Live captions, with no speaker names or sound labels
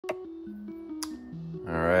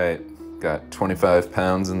All right, got 25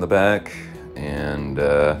 pounds in the back, and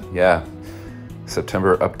yeah,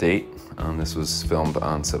 September update. This was filmed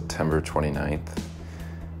on September 29th,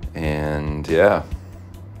 and yeah,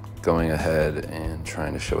 going ahead and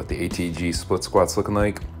trying to show what the ATG split squat's looking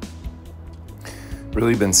like.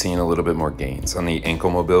 Really been seeing a little bit more gains on the ankle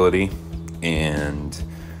mobility, and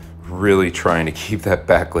really trying to keep that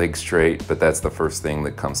back leg straight, but that's the first thing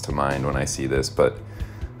that comes to mind when I see this. But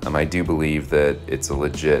I do believe that it's a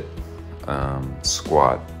legit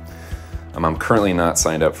squat. I'm currently not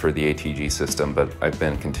signed up for the ATG system, but I've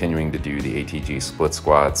been continuing to do the ATG split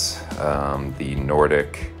squats, the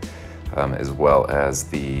Nordic, as well as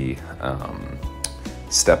the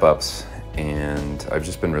step ups, and I've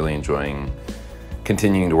just been really enjoying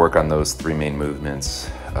continuing to work on those three main movements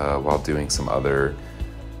while doing some other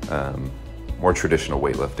more traditional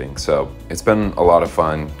weightlifting. So it's been a lot of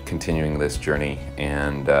fun continuing this journey,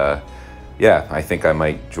 and yeah, I think I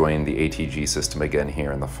might join the ATG system again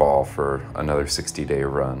here in the fall for another 60-day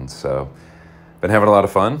run. So been having a lot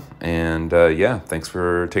of fun, and yeah, thanks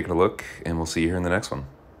for taking a look, and we'll see you here in the next one.